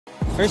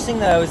First thing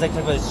that I always like to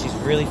talk about is she's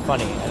really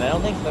funny, and I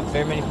don't think that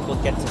very many people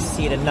get to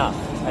see it enough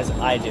as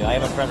I do. I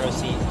have a front row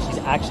seat. She's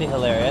actually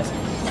hilarious.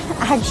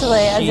 Actually,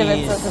 as if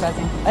it's so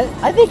surprising.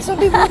 I think some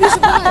people would be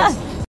surprised.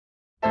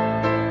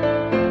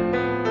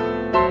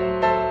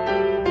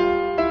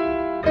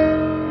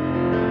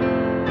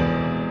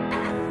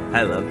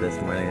 I love this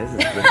morning. This is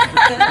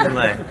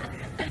my.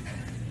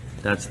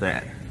 That's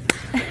that.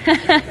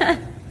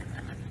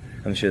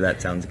 I'm sure that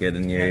sounds good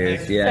in your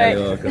ears. Yeah, sorry.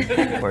 You're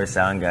welcome. Poor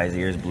sound guy's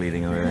ears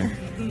bleeding over there.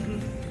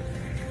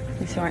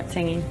 You still aren't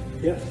singing.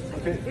 Yeah,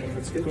 okay,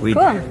 that's good. Cool.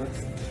 What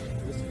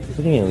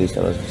do you mean at least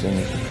I wasn't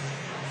singing?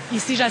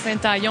 Ici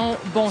Jacinthe Taillon,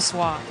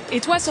 bonsoir. Et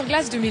Toi sur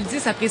glace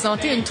 2010 a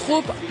présenté une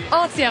troupe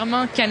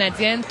entièrement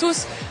canadienne,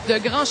 tous de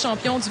grands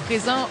champions du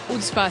présent ou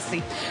du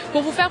passé.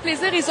 Pour vous faire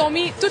plaisir, ils ont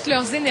mis toutes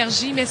leurs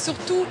énergies, mais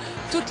surtout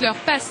toute leur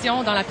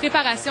passion dans la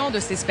préparation de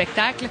ces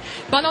spectacles.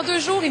 Pendant 2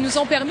 jours, ils nous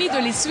ont permis de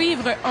les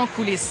suivre en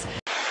coulisses.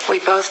 We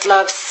both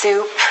love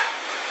soup,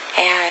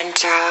 and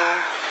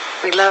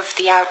we love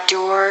the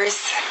outdoors.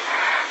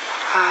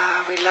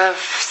 We love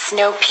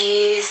snow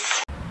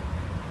peas.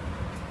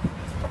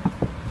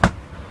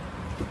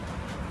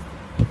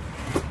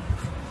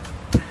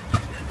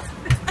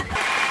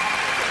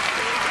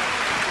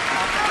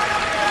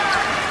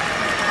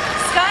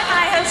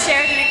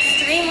 Shared an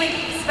extremely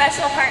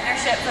special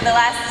partnership for the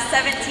last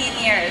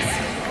 17 years.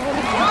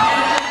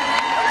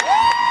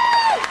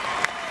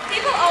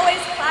 People always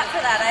clap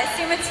for that. I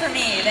assume it's for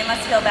me. They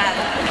must feel bad.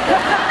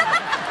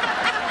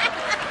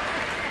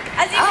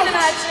 As you can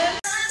imagine.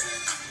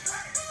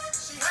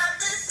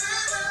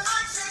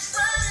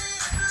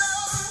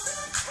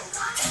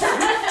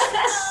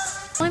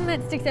 One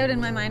that sticks out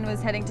in my mind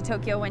was heading to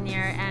Tokyo one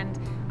year, and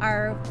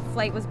our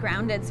flight was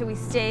grounded, so we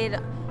stayed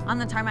on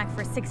the tarmac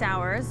for 6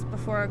 hours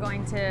before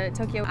going to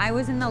Tokyo. I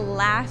was in the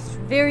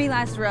very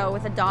last row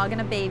with a dog and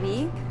a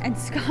baby, and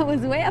Scott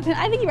was way up.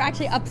 I think you were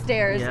actually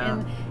upstairs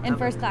in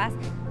first class.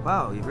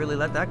 Wow, you really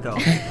let that go.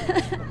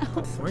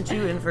 Weren't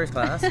you in first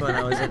class when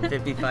I was in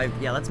 55?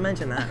 Yeah, let's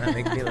mention that. That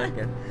makes me look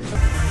good.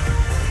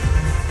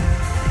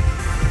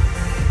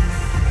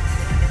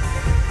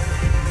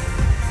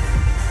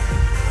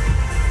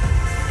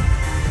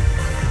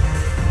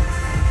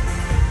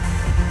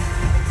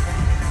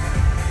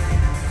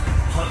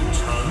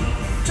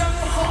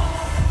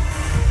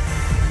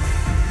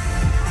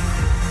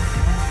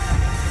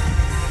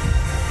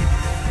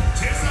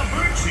 Tessa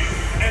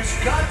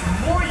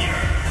Moir.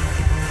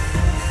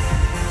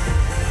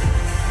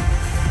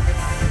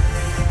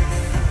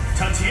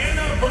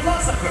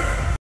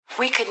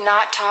 We could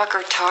not talk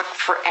or talk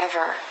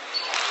forever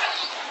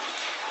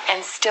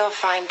and still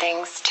find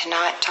things to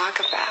not talk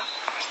about.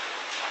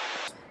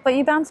 But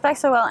you bounced back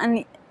so well,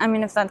 and I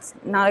mean, if that's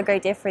not a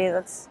great day for you,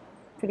 that's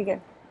pretty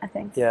good, I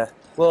think. Yeah.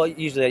 Well,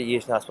 usually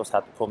you're not supposed to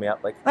have to pull me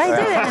up like. But I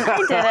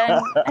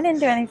didn't. I didn't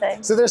do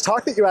anything. So there's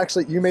talk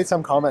that you made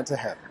some comment to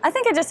him. I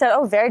think I just said,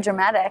 "Oh, very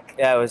dramatic."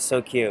 Yeah, it was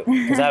so cute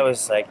because I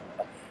was like,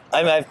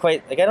 I've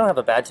quite I don't have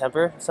a bad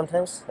temper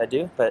sometimes. I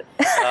do, but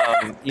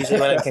usually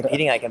when I'm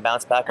competing, I can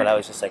bounce back. But I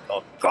was just like,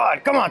 "Oh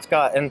God, come on,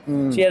 Scott!"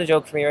 And she had a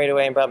joke for me right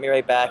away and brought me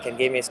right back and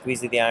gave me a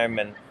squeeze of the arm,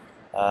 and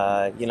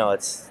you know,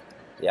 it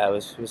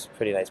was a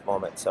pretty nice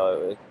moment.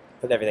 So it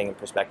put everything in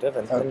perspective,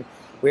 and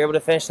we were able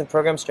to finish the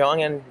program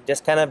strong and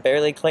just kind of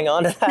barely cling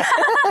on to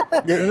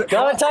that.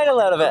 Got a title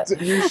out of it.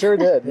 You sure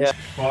did. Yeah.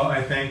 Well,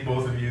 I thank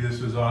both of you. This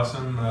was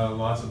awesome.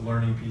 Lots of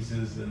learning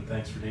pieces, and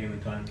thanks for taking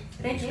the time.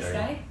 Thank you,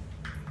 Scotty.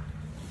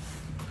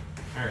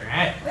 All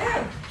right.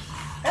 Wow.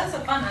 That was so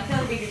fun. I feel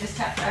like we could just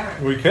chat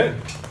forever. We could.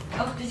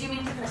 Oh, did you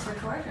mean to press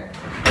record? Or?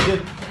 I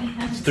did.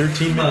 It's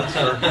 13 minutes.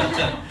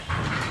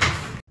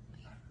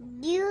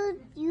 Do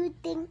you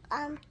think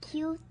I'm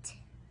cute?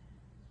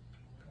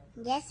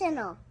 Yes or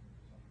no?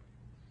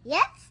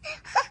 Yes?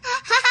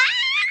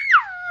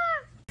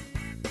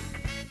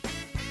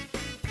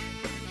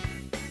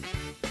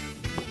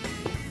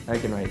 I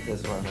can write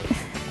this one with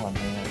one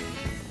hand.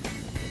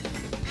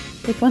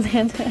 With one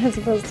hand as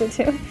opposed to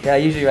two? Yeah, I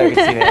usually write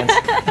with 2 hands.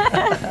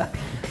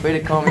 Way to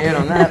call me out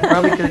on that.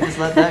 Probably could have just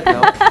let that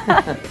go.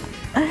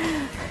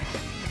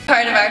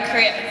 Part of our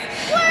career,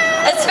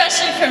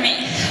 especially for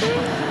me.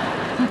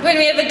 When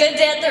we have a good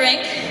day at the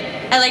rink,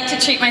 I like to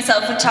treat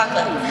myself with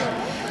chocolate.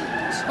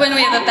 When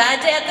we have a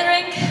bad day at the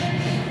rink,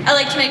 I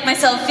like to make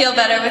myself feel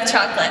better with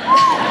chocolate.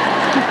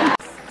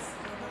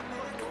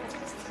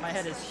 My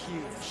head is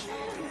huge.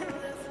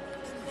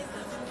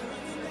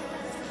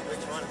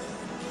 Which one?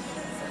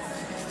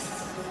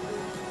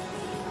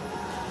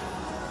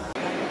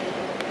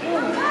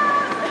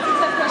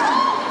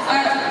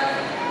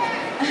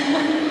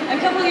 A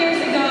couple years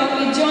ago,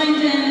 we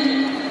joined in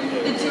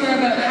the tour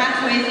about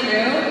halfway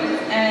through,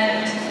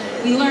 and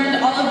we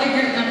learned all of the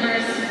group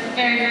numbers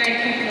very, very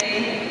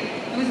quickly.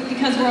 It was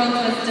because World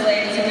was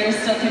delayed, so we were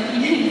still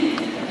competing.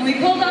 And we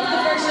pulled off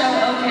the first show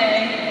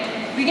okay.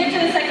 We get to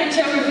the second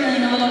show, we're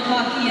feeling a little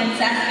cocky in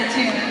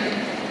Saskatoon.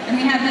 And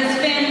we have this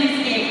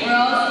family skate, we're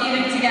all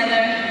skating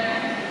together.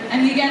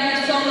 And we get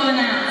our solo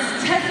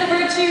announced. Tessa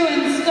Virtue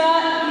and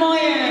Scott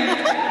Moir.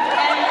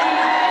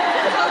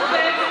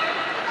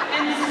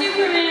 And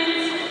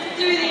Supermans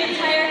through the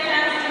entire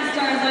cast of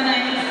Stars on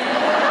Ice.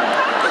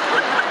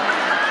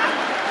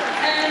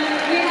 And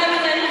we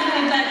haven't let him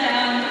live that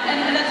down,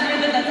 and that's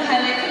weird that that's a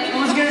highlight for me. I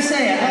was gonna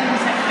say, I thought it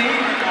was a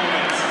favorite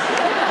moments.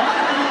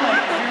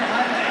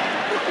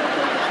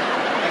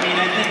 I mean,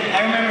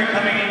 I remember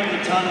coming into the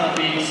tunnel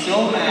being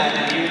so mad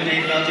that you and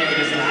Dave Belcher were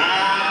just man.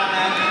 Oh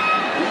man.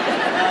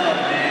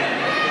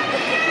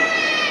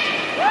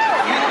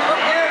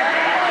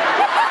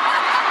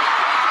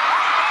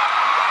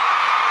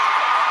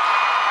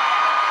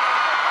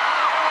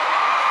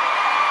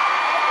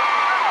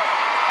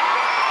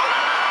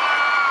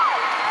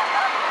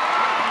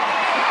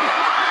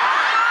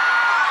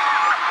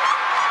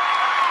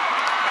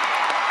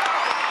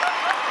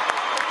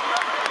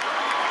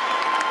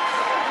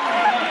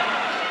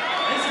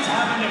 This has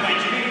happened in my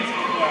dreams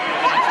before.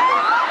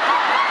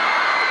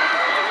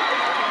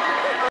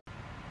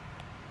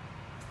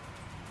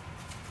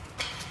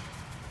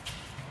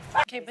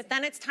 Okay, but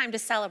then it's time to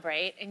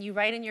celebrate, and you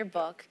write in your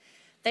book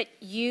that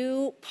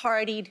you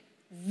partied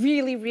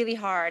really, really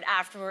hard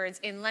afterwards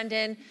in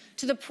London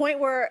to the point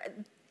where,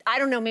 I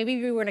don't know, maybe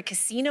you were in a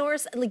casino or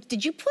something. Like,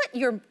 did you put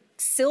your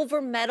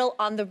silver medal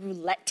on the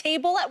roulette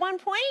table at one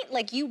point?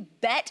 Like, you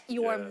bet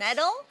your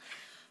medal?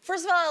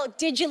 First of all,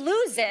 did you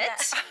lose it?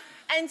 Yeah.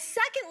 And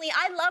secondly,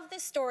 I love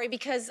this story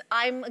because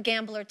I'm a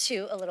gambler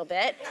too, a little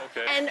bit.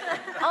 Okay. And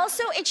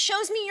also, it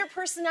shows me your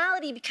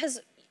personality because,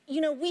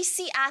 you know, we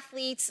see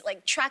athletes,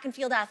 like track and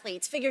field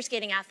athletes, figure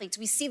skating athletes,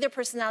 we see their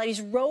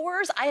personalities.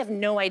 Rowers, I have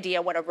no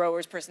idea what a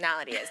rower's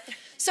personality is.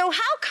 So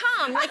how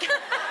come, like, yeah,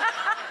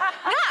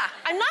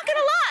 I'm not gonna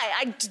lie,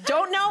 I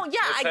don't know, yeah,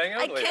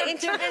 I can't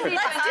do it.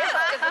 Let's do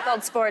it.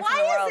 Difficult sports in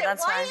the world,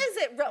 that's why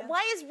fine.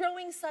 Why is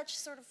rowing such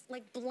sort of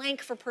like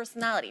blank for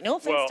personality? No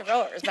offense to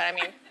rowers, but I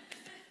mean.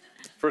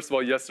 First of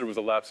all, yes, there was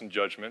a lapse in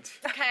judgment.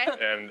 Okay.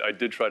 And I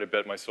did try to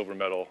bet my silver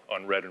medal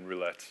on red and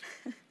roulette.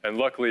 And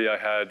luckily,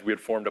 we had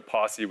formed a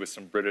posse with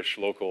some British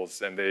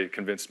locals, and they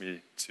convinced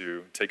me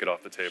to take it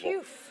off the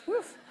table.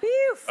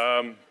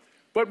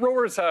 But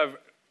rowers have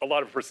a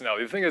lot of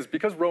personality. The thing is,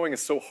 because rowing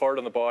is so hard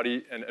on the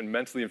body and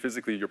mentally and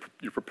physically,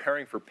 you're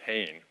preparing for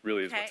pain,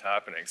 really is what's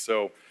happening.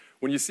 So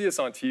when you see us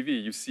on TV,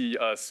 you see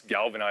us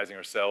galvanizing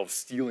ourselves,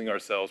 steeling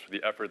ourselves for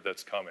the effort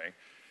that's coming.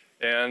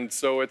 And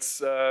so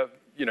it's,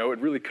 you know, it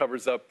really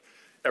covers up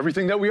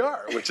everything that we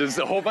are, which is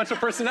a whole bunch of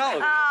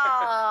personality. Now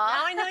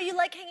I know you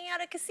like hanging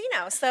out at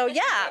casinos, so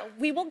yeah,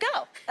 we will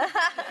go.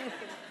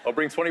 I'll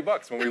bring 20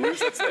 bucks. When we lose,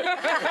 that's it.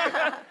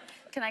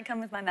 Can I come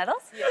with my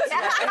medals? Yes.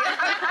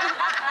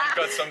 You've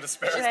got some to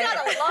spare. She's got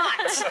a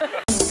lot.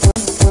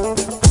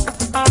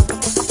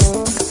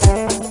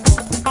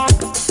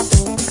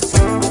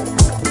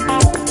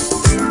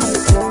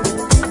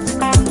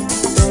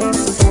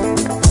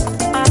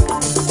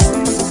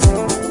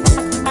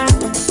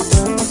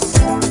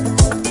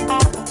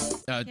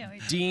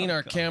 Dean,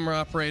 our camera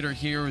operator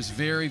here, was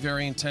very,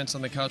 very intense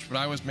on the couch, but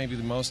I was maybe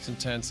the most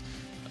intense.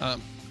 I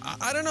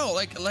don't know,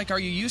 like, are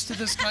you used to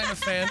this kind of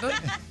fandom?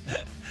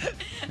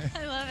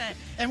 I love it.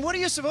 And what are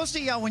you supposed to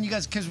yell when you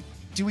guys, because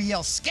do we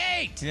yell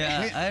skate?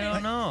 Yeah, I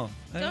don't know.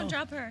 Don't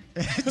drop her.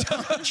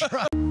 Don't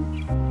drop.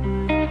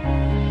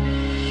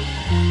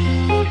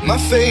 My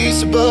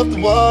face above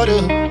the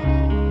water.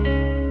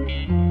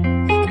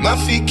 My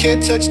feet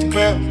can't touch the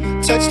ground,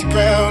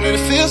 and it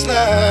feels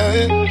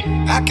like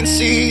I can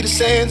see the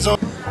sands on.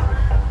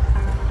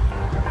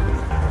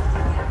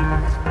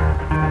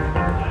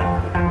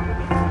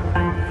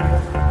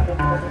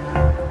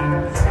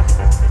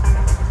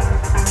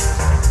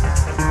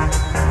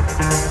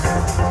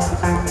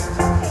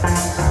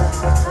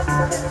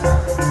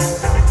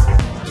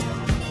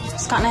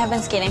 Scott and I have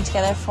been skating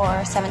together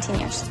for 17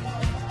 years.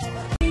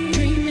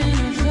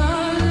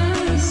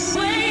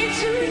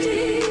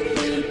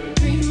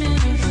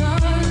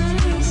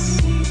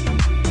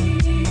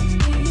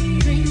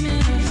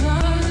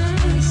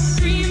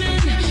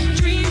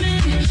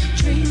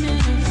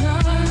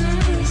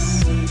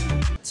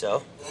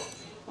 So?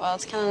 Well,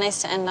 it's kind of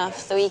nice to end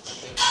off the week.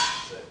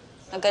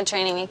 A good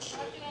training week.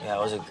 Yeah,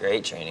 it was a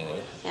great training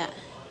week. Yeah.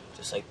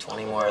 Just like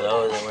 20 more of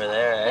those and we're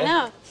there, right? I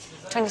know.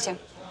 22.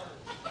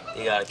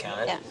 You gotta count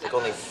it. Yeah. Like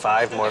only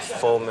 5 more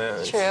full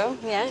moons. True,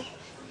 yeah.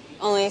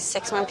 Only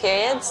 6 more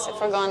periods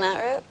if we're going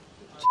that route.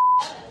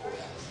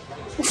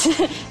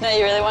 No,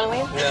 you really want to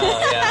leave?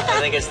 No, yeah. I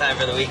think it's time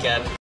for the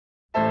weekend.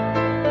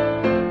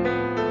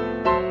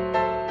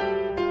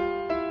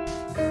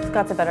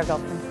 Scott's a better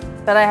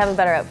girlfriend, but I have a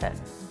better outfit.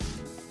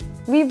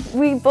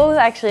 We both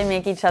actually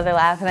make each other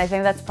laugh, and I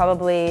think that's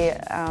probably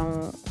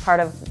part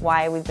of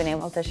why we've been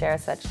able to share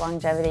such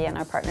longevity in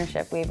our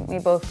partnership. We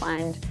both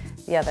find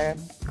the other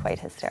quite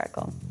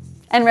hysterical.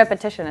 And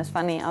repetition is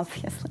funny,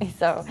 obviously,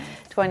 so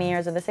 20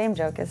 years of the same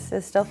joke is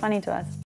still funny to us.